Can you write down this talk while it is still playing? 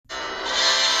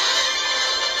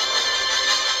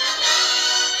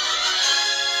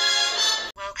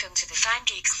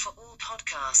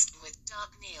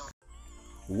Dark Neil.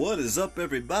 What is up,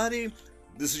 everybody?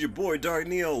 This is your boy Dark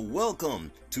Neil.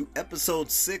 Welcome to episode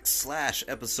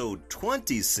 6/episode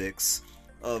 26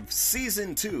 of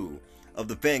season 2 of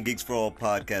the Fan Geeks for All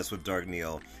podcast with Dark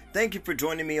Neil. Thank you for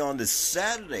joining me on this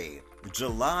Saturday,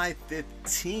 July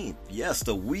 15th. Yes,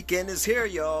 the weekend is here,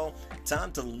 y'all.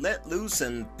 Time to let loose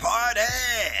and party!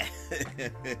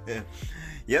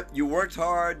 Yep, you worked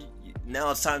hard.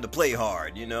 Now it's time to play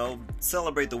hard,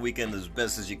 Celebrate the weekend as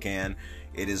best as you can.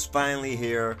 It is finally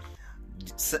here.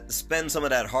 Spend some of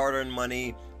that hard-earned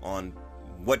money on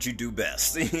what you do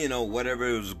best. Whatever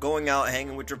it was, going out,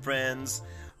 hanging with your friends,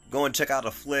 go and check out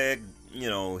a flick,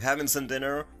 having some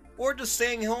dinner, or just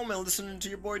staying home and listening to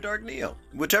your boy Dark Neil.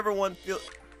 Whichever one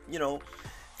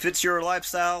fits your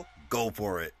lifestyle, go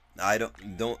for it. I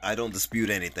don't dispute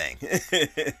anything.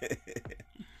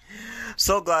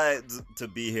 So glad to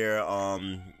be here.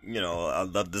 I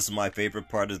love this is my favorite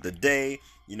part of the day,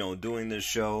 doing this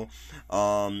show.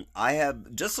 I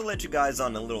have, just to let you guys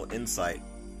on a little insight,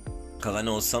 because I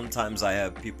know sometimes I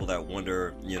have people that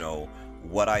wonder,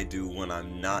 what I do when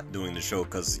I'm not doing the show,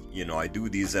 because, I do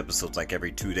these episodes like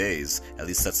every 2 days. At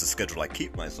least that's the schedule I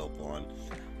keep myself on.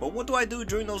 But what do I do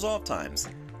during those off times?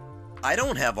 I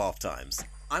don't have off times.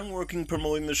 I'm working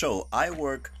promoting the show. I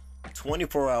work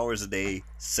 24 hours a day,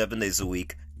 7 days a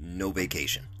week, no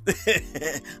vacation.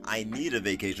 I need a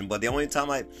vacation, but the only time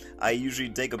I usually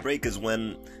take a break is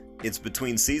when it's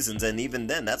between seasons, and even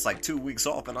then, that's like 2 weeks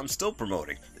off, and I'm still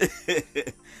promoting.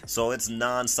 So it's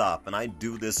non-stop, and I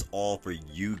do this all for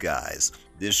you guys.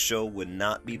 This show would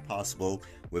not be possible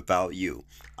without you.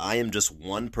 I am just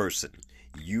one person.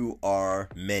 You are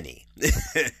many.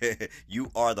 You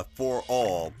are the for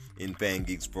all in Fan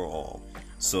Geeks for All.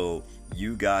 So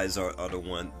you guys are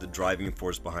the driving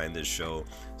force behind this show.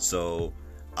 So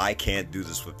I can't do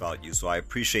this without you. So I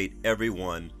appreciate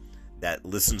everyone that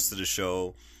listens to the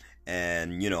show.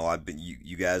 And I've been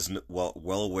you guys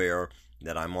well aware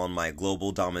that I'm on my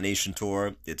global domination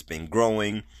tour. It's been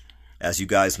growing. As you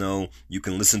guys know, you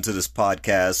can listen to this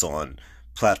podcast on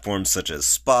platforms such as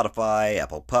Spotify,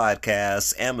 Apple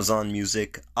Podcasts, Amazon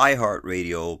Music,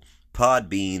 iHeartRadio,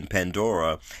 Podbean,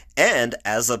 Pandora, and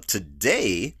as of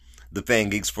today, the Fan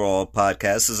Geeks for All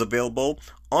podcast is available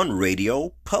on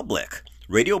Radio Public.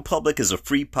 Radio Public is a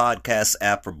free podcast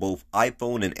app for both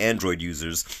iPhone and Android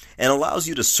users and allows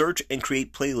you to search and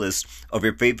create playlists of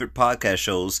your favorite podcast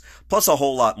shows, plus a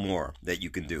whole lot more that you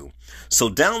can do. So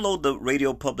download the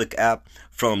Radio Public app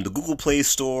from the Google Play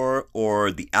Store or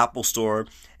the Apple Store,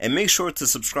 and make sure to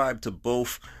subscribe to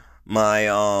both my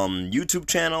YouTube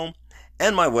channel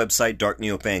and my website,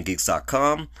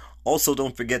 darkneofangeeks.com. Also,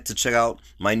 don't forget to check out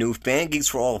my new Fan Geeks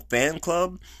for All fan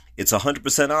club. It's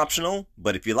 100% optional,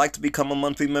 but if you'd like to become a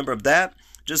monthly member of that,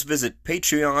 just visit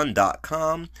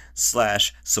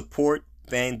patreon.com/support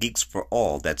Fan Geeks for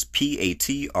All. That's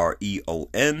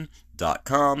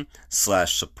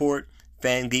patreon.com/support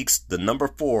Fan Geeks, the number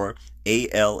 4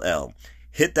 ALL.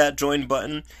 Hit that join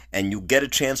button, and you'll get a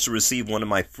chance to receive one of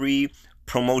my free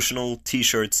promotional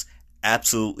t-shirts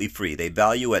absolutely free. They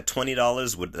value at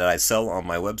 $20 that I sell on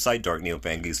my website,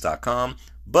 darkneofangeeks.com.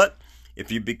 But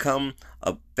if you become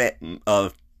a fan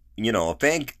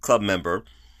club member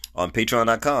on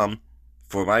patreon.com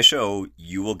for my show,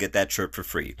 you will get that shirt for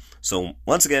free. So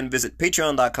once again, visit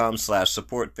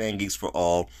patreon.com/support Fan Geeks for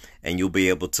All, and you'll be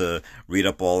able to read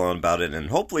up all on about it and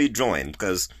hopefully join,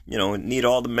 because, need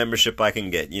all the membership I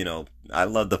can get. I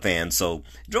love the fans, so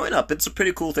join up. It's a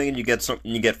pretty cool thing, and you get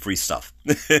free stuff.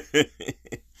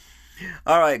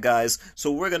 Alright guys,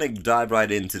 so we're going to dive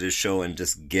right into this show and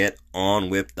just get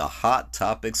on with the hot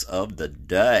topics of the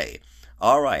day.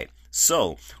 Alright,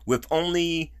 so with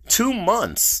only 2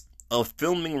 months of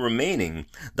filming remaining,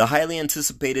 the highly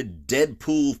anticipated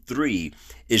Deadpool 3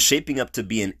 is shaping up to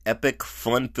be an epic,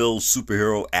 fun-filled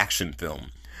superhero action film.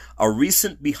 A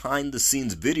recent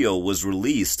behind-the-scenes video was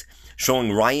released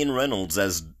showing Ryan Reynolds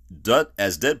as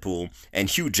Deadpool and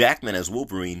Hugh Jackman as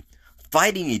Wolverine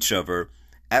fighting each other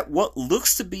at what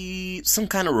looks to be some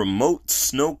kind of remote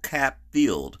snow-capped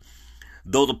field.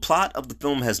 Though the plot of the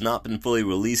film has not been fully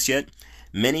released yet,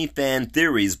 many fan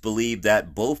theories believe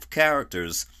that both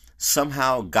characters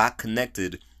somehow got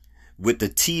connected with the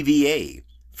TVA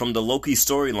from the Loki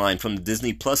storyline from the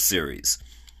Disney Plus series,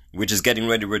 which is getting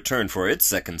ready to return for its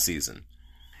second season.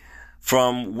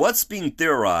 From what's being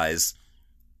theorized,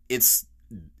 it's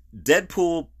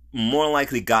Deadpool more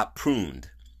likely got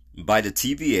pruned by the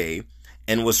TVA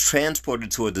and was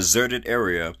transported to a deserted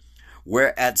area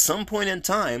where at some point in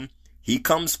time he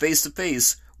comes face to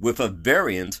face with a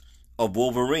variant of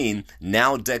Wolverine,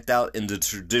 now decked out in the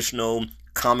traditional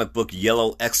comic book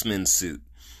yellow X-Men suit.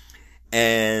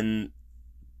 And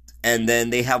and then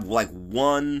they have like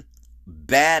one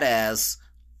badass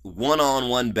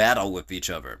one-on-one battle with each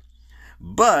other.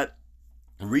 But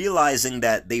realizing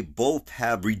that they both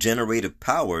have regenerative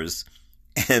powers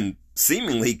and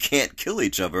seemingly can't kill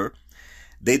each other,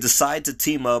 they decide to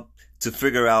team up to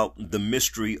figure out the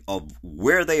mystery of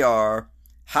where they are,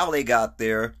 how they got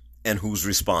there, and who's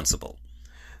responsible.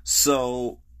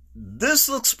 So this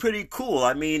looks pretty cool.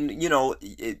 I mean, you know,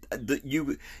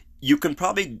 you can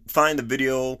probably find the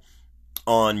video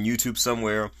on YouTube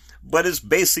somewhere, but it's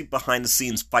basically behind the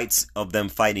scenes fights of them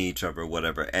fighting each other or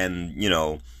whatever. And, you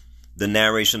know, the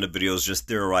narration of the video is just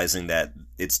theorizing that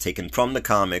it's taken from the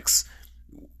comics,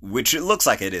 which it looks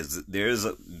like it is. There's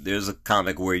a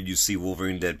comic where you see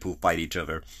Wolverine and Deadpool fight each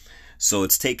other. So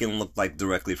it's taken, look like,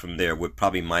 directly from there, with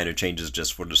probably minor changes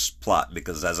just for this plot,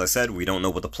 because as I said, we don't know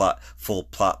what the full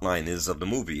plot line is of the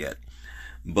movie yet.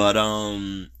 But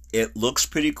it looks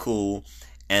pretty cool,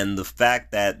 and the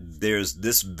fact that there's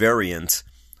this variant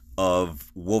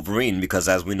of Wolverine, because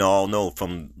as we all know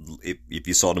from, if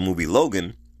you saw the movie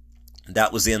Logan,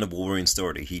 that was the end of Wolverine's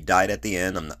story. He died at the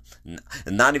end. I'm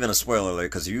not even a spoiler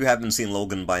alert, because if you haven't seen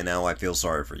Logan by now, I feel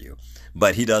sorry for you.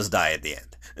 But he does die at the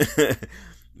end.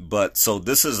 But so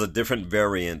this is a different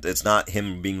variant. It's not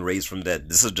him being raised from dead.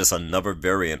 This is just another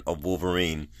variant of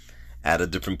Wolverine at a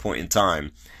different point in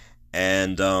time.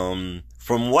 And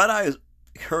from what I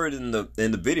heard in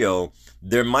the video,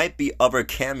 there might be other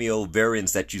cameo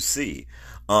variants that you see.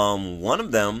 One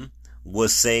of them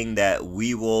was saying that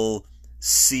we will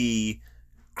see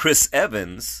Chris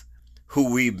Evans,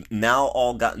 who we've now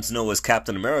all gotten to know as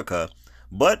Captain America.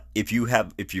 But if you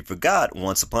forgot,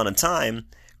 once upon a time,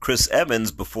 Chris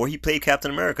Evans, before he played Captain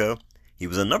America, he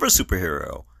was another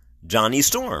superhero, Johnny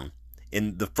Storm,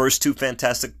 in the first two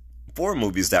Fantastic Four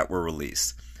movies that were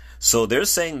released. So they're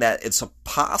saying that it's a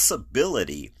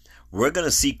possibility we're going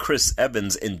to see Chris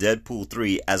Evans in Deadpool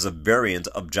 3 as a variant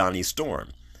of Johnny Storm,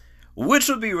 which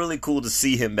would be really cool to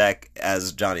see him back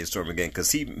as Johnny Storm again,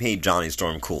 because he made Johnny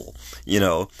Storm cool, you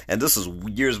know. And this was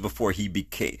years before he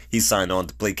signed on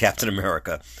to play Captain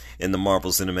America in the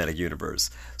Marvel Cinematic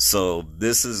Universe. So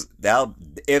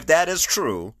if that is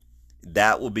true,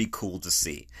 that will be cool to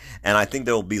see. And I think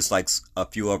there will be like a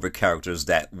few other characters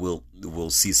that we'll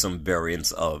see some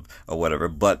variants of or whatever.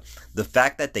 But the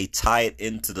fact that they tie it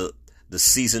into the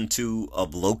season 2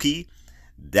 of Loki,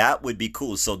 that would be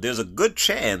cool. So there's a good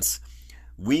chance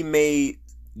we may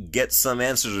get some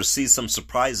answers or see some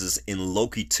surprises in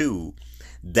Loki 2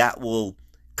 that will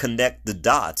connect the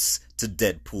dots to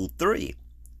Deadpool 3.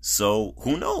 So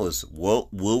who knows? Will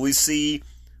we see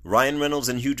Ryan Reynolds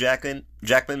and Hugh Jackman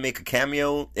make a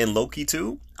cameo in Loki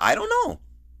 2? I don't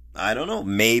know.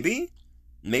 Maybe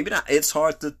not. It's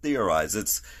hard to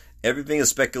theorize. Everything is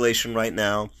speculation right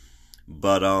now.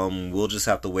 But we'll just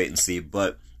have to wait and see.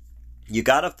 But you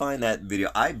gotta find that video.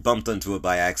 I bumped into it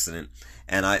by accident,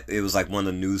 and it was like one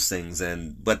of the news things.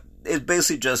 But it's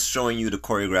basically just showing you the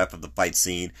choreograph of the fight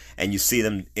scene, and you see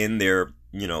them in their,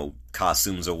 you know,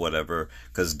 costumes or whatever.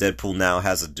 Because Deadpool now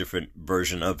has a different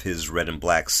version of his red and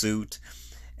black suit,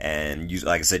 and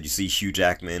like I said, you see Hugh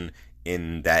Jackman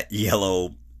in that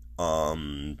yellow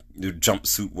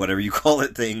jumpsuit, whatever you call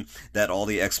it, thing that all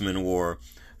the X-Men wore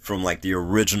from like the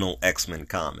original X-Men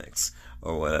comics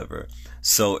or whatever.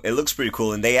 So it looks pretty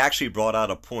cool, and they actually brought out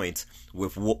a point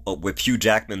with Hugh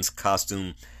Jackman's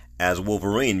costume as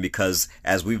Wolverine, because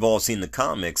as we've all seen the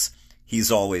comics,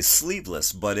 he's always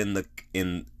sleeveless. But in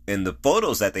the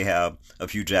photos that they have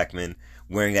of Hugh Jackman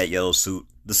wearing that yellow suit,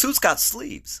 the suit's got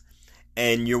sleeves.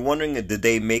 And you're wondering, did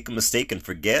they make a mistake and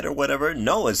forget or whatever?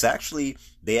 No,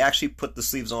 they actually put the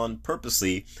sleeves on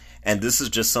purposely. And this is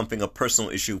just a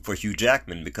personal issue for Hugh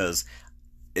Jackman, because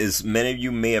as many of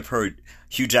you may have heard,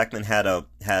 Hugh Jackman had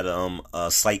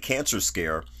a slight cancer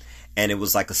scare, and it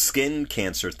was like a skin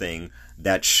cancer thing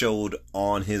that showed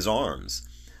on his arms.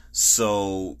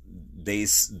 So they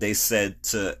said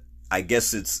I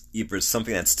guess it's either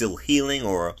something that's still healing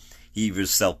or he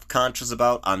was self-conscious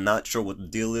about. I'm not sure what the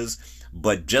deal is,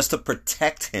 but just to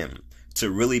protect him,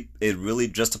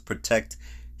 just to protect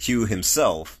Hugh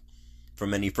himself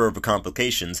from any further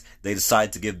complications, they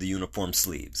decided to give the uniform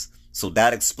sleeves. So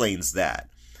that explains that.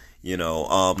 You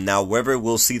know, now whether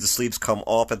we'll see the sleeves come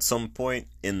off at some point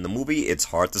in the movie, it's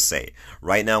hard to say.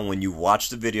 Right now, when you watch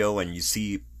the video and you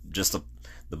see just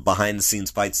the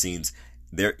behind-the-scenes fight scenes,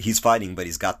 he's fighting, but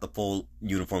he's got the full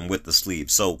uniform with the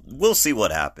sleeves. So we'll see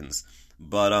what happens.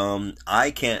 But I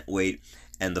can't wait.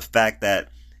 And the fact that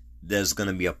there's going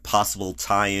to be a possible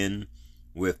tie-in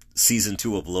with Season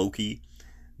 2 of Loki,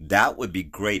 that would be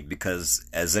great, because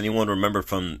as anyone remember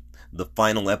from the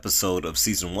final episode of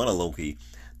Season 1 of Loki,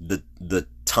 the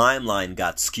timeline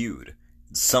got skewed.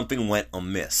 Something went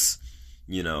amiss,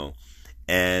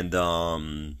 and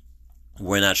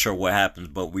we're not sure what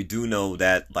happened, but we do know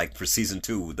that, like, for season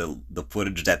 2, the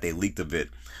footage that they leaked of it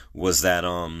was that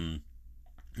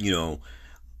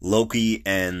Loki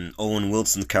and Owen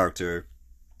Wilson's character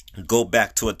go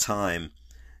back to a time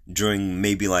during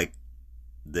maybe like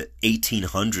the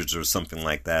 1800s or something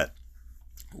like that,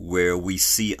 where we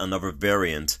see another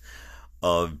variant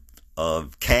of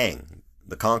Kang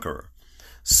the Conqueror.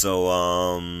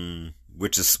 So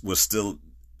which was still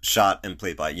shot and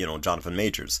played by Jonathan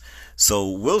Majors. So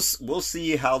we'll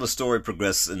see how the story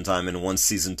progresses in time, and once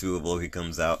season 2 of Loki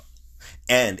comes out,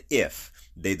 and if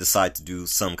they decide to do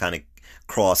some kind of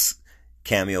cross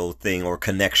cameo thing or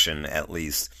connection at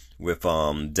least with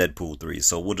Deadpool 3.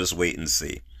 So we'll just wait and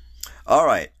see.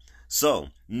 Alright, so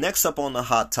next up on the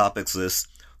Hot Topics list,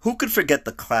 who could forget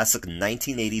the classic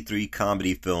 1983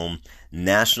 comedy film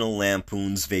National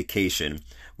Lampoon's Vacation,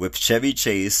 with Chevy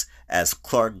Chase as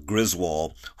Clark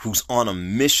Griswold, who's on a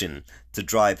mission to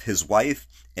drive his wife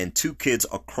and 2 kids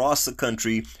across the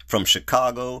country from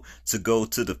Chicago to go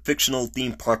to the fictional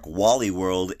theme park Wally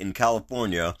World in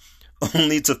California,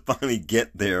 only to finally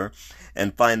get there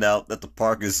and find out that the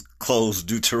park is closed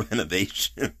due to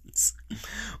renovations.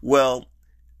 Well,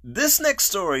 this next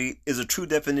story is a true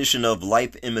definition of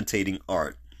life imitating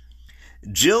art.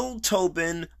 Jill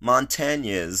Tobin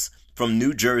Montañez from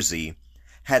New Jersey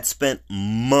had spent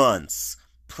months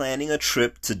planning a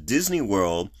trip to Disney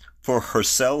World for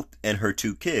herself and her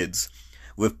 2 kids,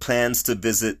 with plans to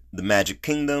visit the Magic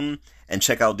Kingdom and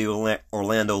check out the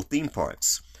Orlando theme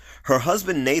parks. Her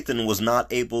husband Nathan was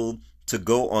not able to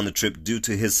go on the trip due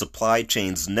to his supply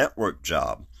chain's network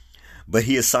job, but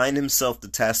he assigned himself the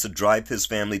task to drive his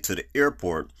family to the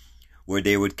airport, where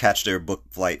they would catch their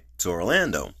booked flight to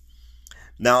Orlando.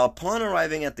 Now, upon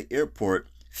arriving at the airport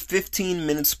 15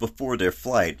 minutes before their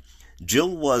flight,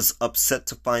 Jill was upset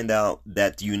to find out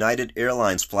that the United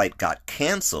Airlines flight got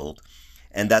canceled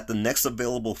and that the next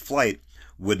available flight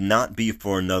would not be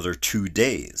for another 2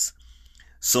 days.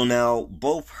 So now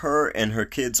both her and her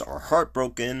kids are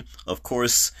heartbroken, of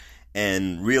course,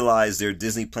 and realize their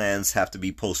Disney plans have to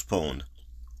be postponed.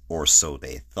 Or so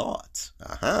they thought.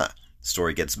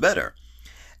 Story gets better.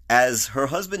 As her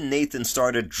husband Nathan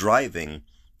started driving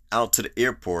out to the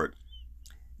airport,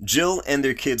 Jill and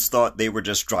their kids thought they were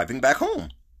just driving back home,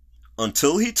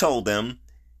 until he told them,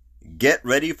 "Get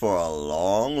ready for a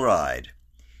long ride."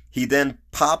 He then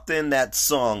popped in that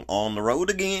song, "On the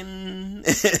Road Again,"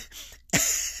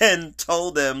 and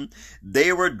told them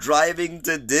they were driving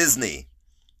to Disney.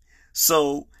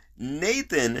 So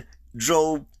Nathan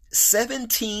drove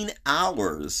 17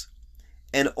 hours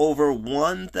and over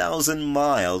 1,000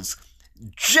 miles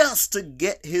just to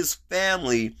get his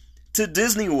family to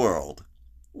Disney World.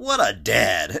 What a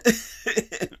dad.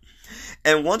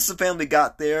 And once the family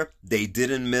got there, they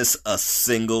didn't miss a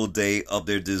single day of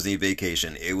their Disney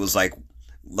vacation. It was like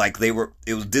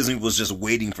Disney was just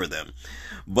waiting for them.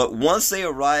 But once they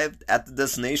arrived at the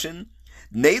destination,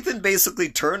 Nathan basically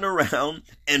turned around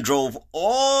and drove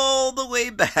all the way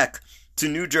back to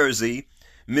New Jersey,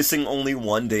 missing only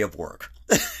 1 day of work.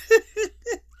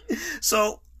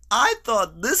 So I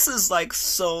thought, this is like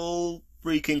so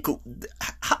freaking cool.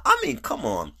 I mean, come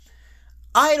on.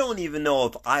 I don't even know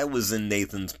if I was in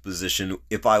Nathan's position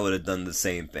if I would have done the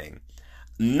same thing.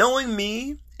 Knowing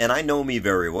me, and I know me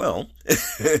very well,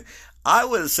 I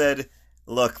would have said,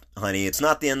 "Look, honey, it's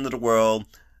not the end of the world.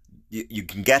 You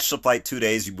can catch the flight 2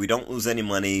 days. We don't lose any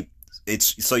money.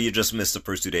 So you just missed the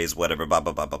first 2 days, whatever, blah,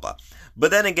 blah, blah, blah, blah." But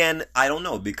then again, I don't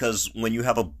know, because when you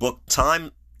have a book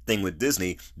time thing with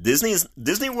Disney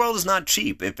World is not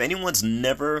cheap. If anyone's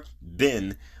never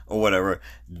been or whatever,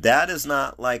 that is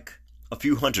not like a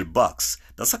few $100.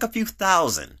 That's like a few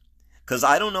thousand. Because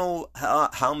I don't know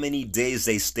how many days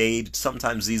they stayed.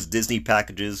 Sometimes these Disney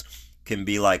packages can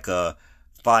be like a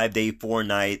 5-day,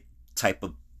 4-night type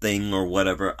of thing or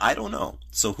whatever. I don't know.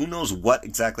 So who knows what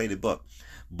exactly they booked.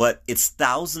 But it's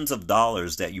thousands of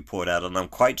dollars that you poured out, and I'm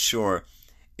quite sure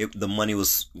the money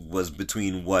was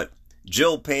between what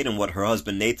Jill paid and what her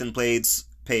husband Nathan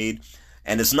paid,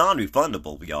 and it's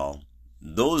non-refundable, y'all.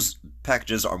 Those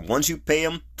packages are, once you pay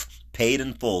them, paid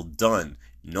in full, done.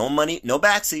 No money, no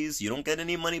backsies. You don't get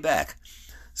any money back.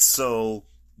 So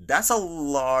that's a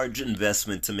large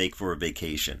investment to make for a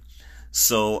vacation.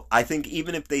 So I think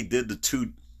even if they did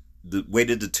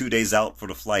waited the 2 days out for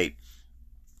the flight,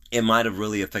 it might have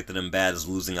really affected them bad as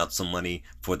losing out some money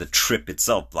for the trip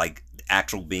itself, like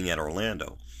actual being at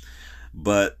Orlando.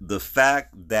 But the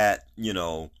fact that,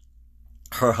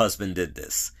 her husband did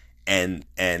this and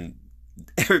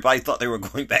everybody thought they were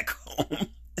going back home,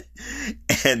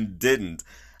 and didn't.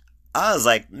 I was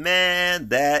like, man,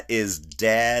 that is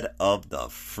dad of the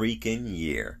freaking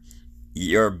year.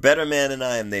 You're a better man than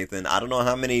I am, Nathan. I don't know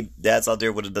how many dads out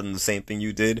there would have done the same thing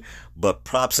you did, but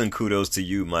props and kudos to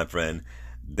you, my friend.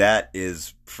 That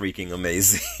is freaking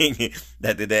amazing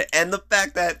that did that. And the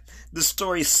fact that the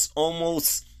story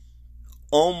almost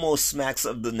smacks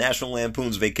of the National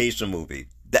Lampoon's Vacation movie.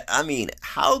 I mean,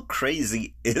 how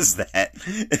crazy is that?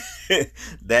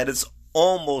 That is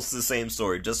almost the same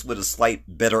story, just with a slight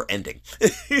better ending.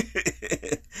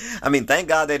 I mean, thank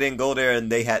God they didn't go there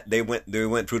and they went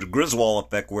through the Griswold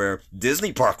effect where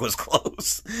Disney Park was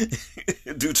closed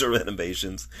due to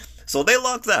renovations. So they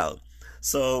lucked out.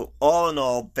 So all in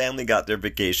all, family got their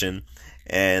vacation,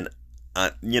 and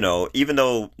even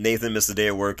though Nathan missed a day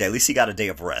of work, at least he got a day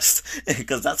of rest,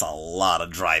 because that's a lot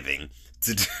of driving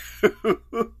to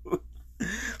do.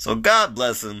 So God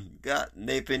bless him. God,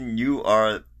 Nathan, you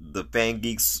are the Fan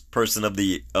Geeks person of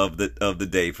the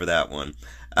day for that one.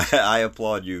 I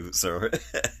applaud you, sir.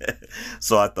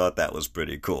 So I thought that was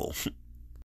pretty cool.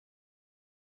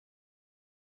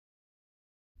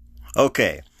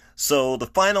 Okay, so the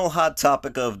final hot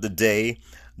topic of the day,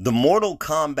 the Mortal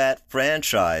Kombat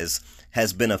franchise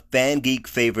has been a Fan Geek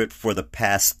favorite for the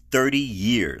past 30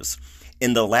 years.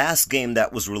 In the last game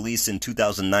that was released in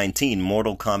 2019,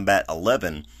 Mortal Kombat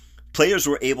 11, players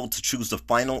were able to choose the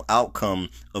final outcome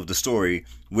of the story,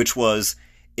 which was,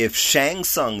 if Shang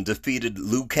Tsung defeated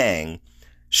Liu Kang,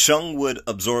 Shang would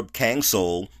absorb Kang's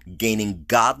soul, gaining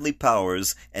godly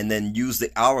powers, and then use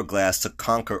the hourglass to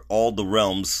conquer all the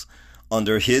realms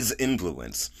under his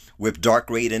influence, with Dark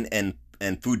Raiden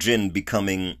and Fujin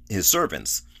becoming his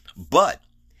servants. But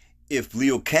if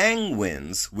Liu Kang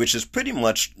wins, which is pretty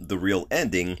much the real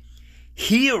ending,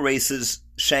 he erases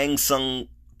Shang Tsung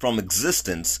from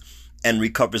existence and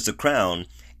recovers the crown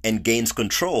and gains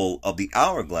control of the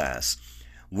hourglass.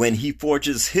 When he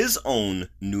forges his own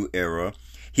new era,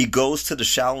 he goes to the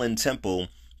Shaolin Temple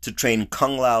to train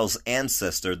Kung Lao's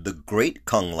ancestor, the Great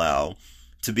Kung Lao,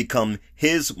 to become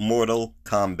his Mortal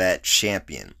Kombat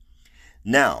champion.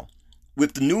 Now,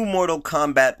 with the new Mortal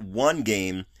Kombat 1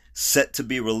 game set to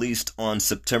be released on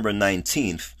September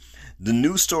 19th, the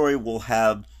new story will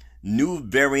have new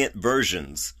variant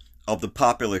versions of the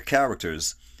popular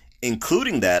characters,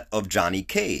 including that of Johnny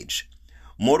Cage.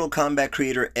 Mortal Kombat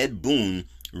creator Ed Boon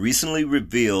recently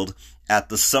revealed at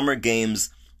the Summer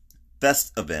Games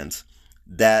Fest event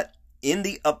that in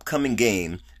the upcoming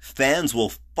game, fans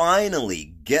will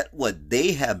finally get what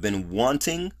they have been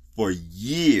wanting for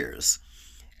years.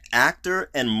 Actor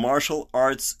and martial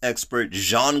arts expert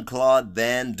Jean-Claude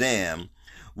Van Damme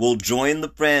will join the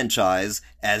franchise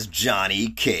as Johnny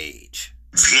Cage.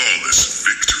 Flawless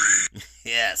victory.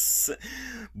 Yes.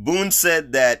 Boone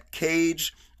said that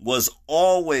Cage was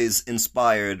always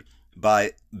inspired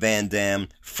by Van Damme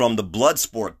from the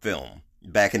Bloodsport film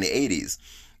back in the 80s,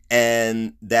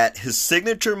 and that his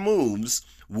signature moves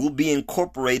will be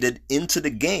incorporated into the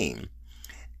game.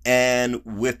 And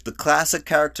with the classic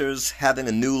characters having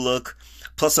a new look,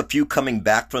 plus a few coming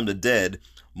back from the dead,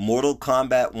 Mortal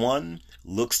Kombat 1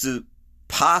 looks to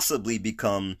possibly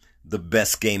become the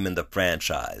best game in the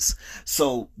franchise.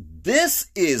 So this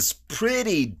is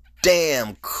pretty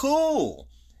damn cool.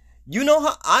 You know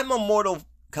how I'm a Mortal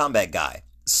Kombat guy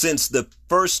since the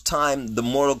first time the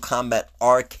Mortal Kombat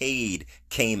arcade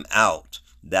came out.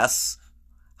 That's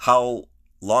how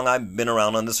long I've been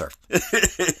around on this earth.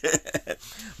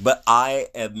 But I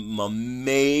am a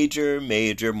major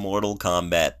Mortal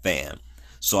Kombat fan.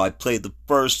 So I played the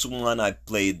first one, I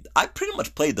pretty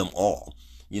much played them all,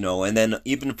 and then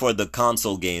even for the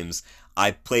console games, I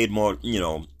played more,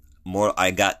 I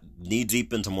got knee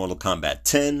deep into Mortal Kombat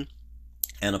 10,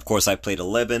 and of course I played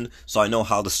 11, so I know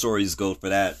how the stories go for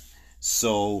that.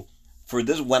 So for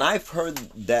this, when I've heard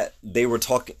that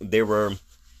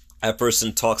a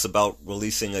person talks about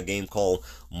releasing a game called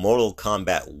Mortal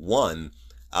Kombat 1,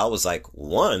 I was like,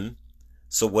 1?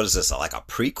 So what is this, like a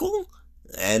prequel?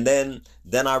 And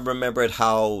then I remembered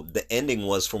how the ending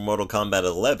was for Mortal Kombat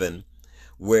 11,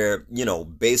 where,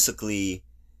 basically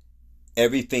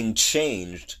everything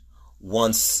changed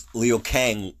once Liu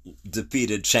Kang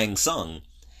defeated Shang Tsung,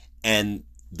 and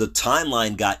the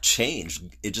timeline got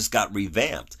changed. It just got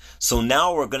revamped. So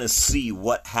now we're going to see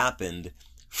what happened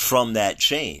from that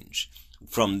change.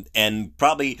 And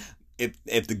probably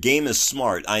if the game is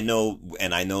smart, I know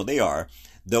they are,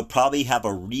 they'll probably have a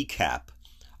recap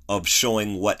of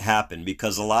showing what happened,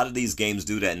 because a lot of these games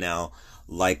do that now.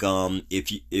 Like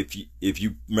if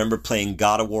you remember playing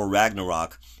God of War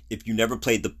Ragnarok, if you never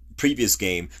played the previous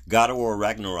game, God of War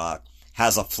Ragnarok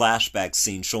has a flashback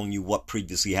scene showing you what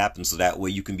previously happened, so that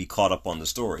way you can be caught up on the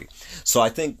story. So I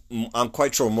think, I'm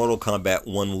quite sure Mortal Kombat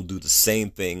 1 will do the same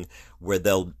thing, where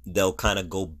they'll kind of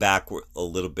go backward a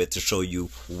little bit to show you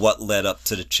what led up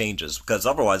to the changes, because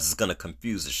otherwise it's going to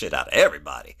confuse the shit out of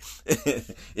everybody.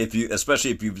 Especially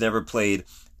if you've never played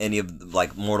any of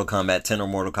like Mortal Kombat 10 or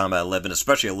Mortal Kombat 11,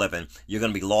 especially 11, you're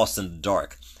going to be lost in the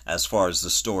dark as far as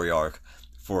the story arc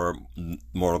for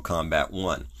Mortal Kombat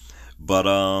 1. But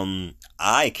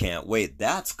I can't wait.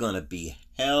 That's going to be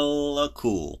hella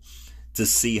cool to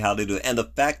see how they do it. And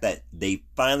the fact that they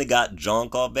finally got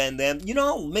Jean-Claude Van Damme. You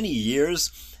know how many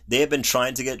years they have been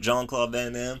trying to get Jean-Claude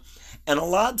Van Damme? And a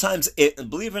lot of times,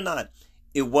 believe it or not,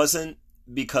 it wasn't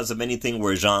because of anything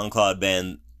where Jean-Claude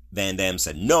Van Damme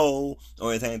said no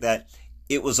or anything like that.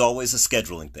 It was always a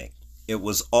scheduling thing. It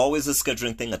was always a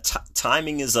scheduling thing.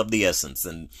 Timing is of the essence,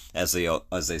 and as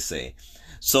they say.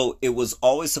 So it was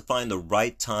always to find the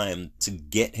right time to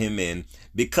get him in,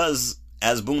 because,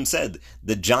 as Boone said,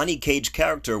 the Johnny Cage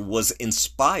character was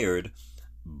inspired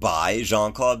by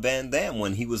Jean-Claude Van Damme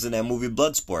when he was in that movie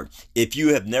Bloodsport. If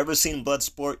you have never seen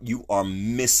Bloodsport, you are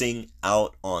missing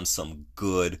out on some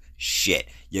good shit.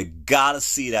 You gotta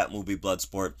see that movie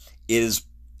Bloodsport. It is,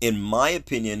 in my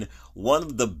opinion, one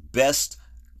of the best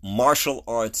martial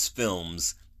arts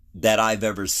films that I've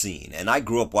ever seen. And I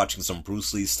grew up watching some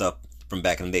Bruce Lee stuff from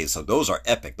back in the day, so those are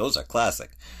epic, those are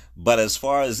classic. But as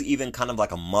far as even kind of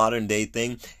like a modern day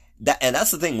thing,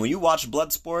 that's the thing, when you watch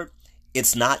Bloodsport,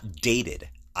 it's not dated.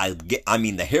 I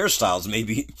mean, the hairstyles may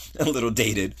be a little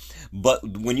dated,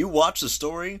 but when you watch the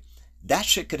story, that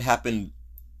shit could happen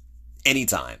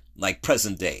anytime, like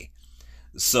present day.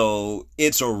 So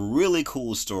it's a really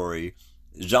cool story.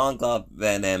 Jean-Claude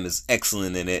Van Damme is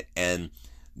excellent in it, and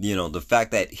you know, the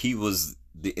fact that he was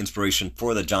the inspiration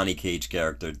for the Johnny Cage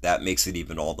character, that makes it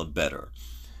even all the better.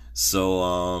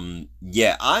 So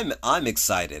yeah, I'm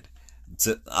excited.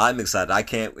 I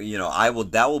can't, you know,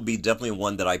 that will be definitely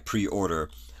one that I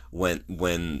pre-order when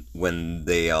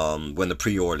the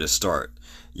pre-orders start,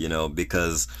 you know,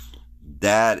 because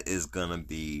that is gonna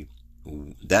be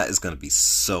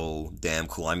so damn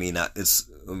cool. I mean, it's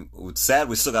sad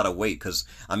we still gotta wait, because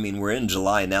I mean, we're in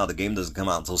July now. The game doesn't come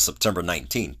out until September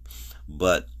 19th.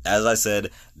 But as I said,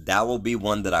 that will be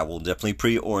one that I will definitely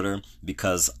pre-order,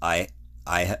 because from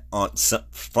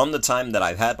the time that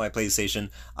I've had my PlayStation,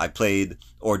 I played,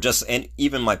 and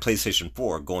even my PlayStation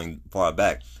 4 going far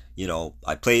back, you know,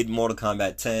 I played Mortal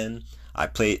Kombat 10, I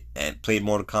played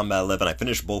Mortal Kombat 11, I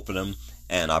finished both of them,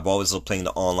 and I've always loved playing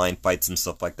the online fights and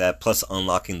stuff like that, plus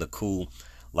unlocking the cool,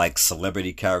 like,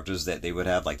 celebrity characters that they would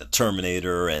have, like the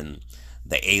Terminator and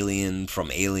the alien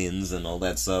from Aliens and all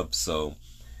that stuff, so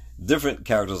different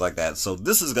characters like that. So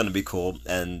this is going to be cool,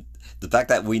 and the fact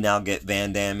that we now get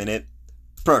Van Damme in it,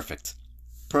 perfect.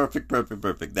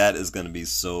 That is going to be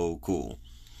so cool.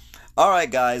 Alright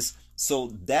guys,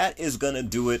 so that is going to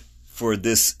do it for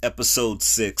this episode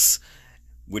 6,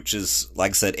 which is, like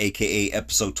I said, aka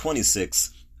episode 26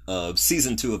 of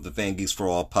season 2 of the Fan Geeks for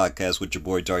All podcast with your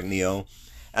boy Dark Neo.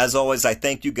 As always, I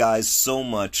thank you guys so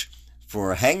much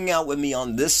for hanging out with me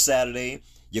on this Saturday.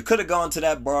 You could have gone to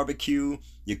that barbecue,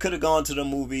 you could have gone to the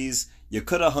movies, you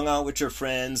could have hung out with your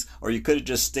friends, or you could have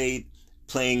just stayed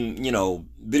playing, you know,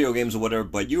 video games or whatever,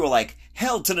 but you were like,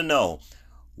 hell to the no.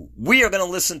 We are going to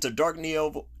listen to Dark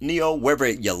Neo whether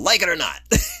you like it or not.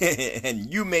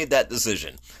 And you made that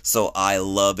decision. So I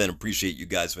love and appreciate you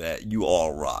guys for that. You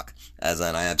all rock. I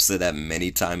have said that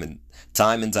many time and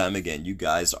time again. You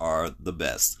guys are the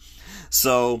best.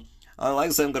 So, like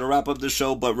I said, I'm going to wrap up the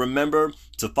show, but remember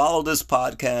to follow this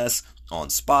podcast on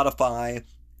Spotify,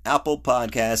 Apple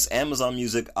Podcasts, Amazon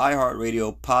Music,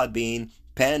 iHeartRadio, Podbean,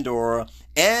 Pandora,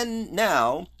 and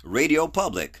now Radio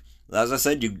Public. As I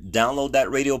said, you download that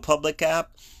Radio Public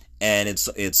app, and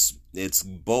it's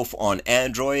both on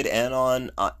Android and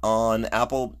on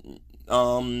Apple,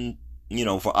 you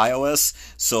know, for iOS.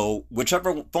 So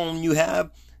whichever phone you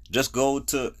have, just go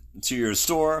to your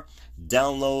store,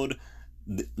 download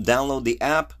the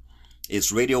app.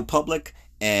 It's Radio Public,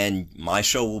 and my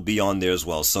show will be on there as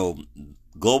well. So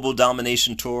Global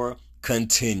Domination Tour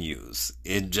continues.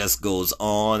 It just goes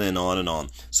on and on and on.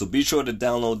 So be sure to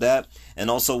download that. And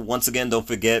also, once again, don't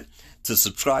forget to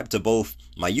subscribe to both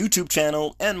my YouTube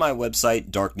channel and my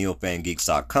website,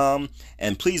 darkneofangeeks.com.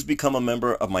 And please become a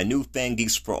member of my new Fan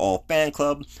Geeks for All fan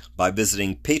club by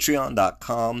visiting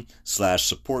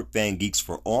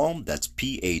patreon.com/supportfangeeksforall. That's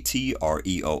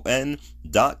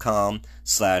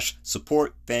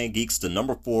patreon.com/supportfangeeks, the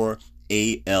number 4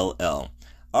 ALL.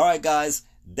 Alright guys,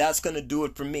 that's going to do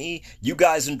it for me. You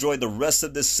guys enjoy the rest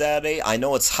of this Saturday. I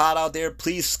know it's hot out there.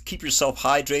 Please keep yourself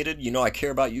hydrated. You know I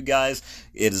care about you guys.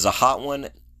 It is a hot one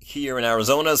here in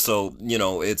Arizona, so, you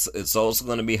know, it's also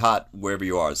going to be hot wherever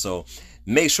you are. So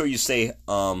make sure you stay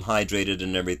hydrated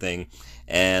and everything,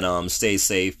 and stay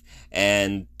safe.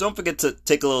 And don't forget to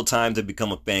take a little time to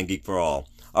become a fan geek for all.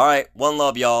 All right, one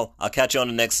love, y'all. I'll catch you on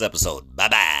the next episode.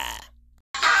 Bye-bye.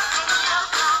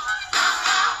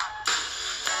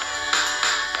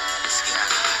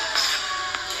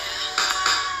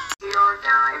 Your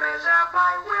time is up,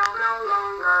 I will no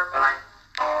longer fight.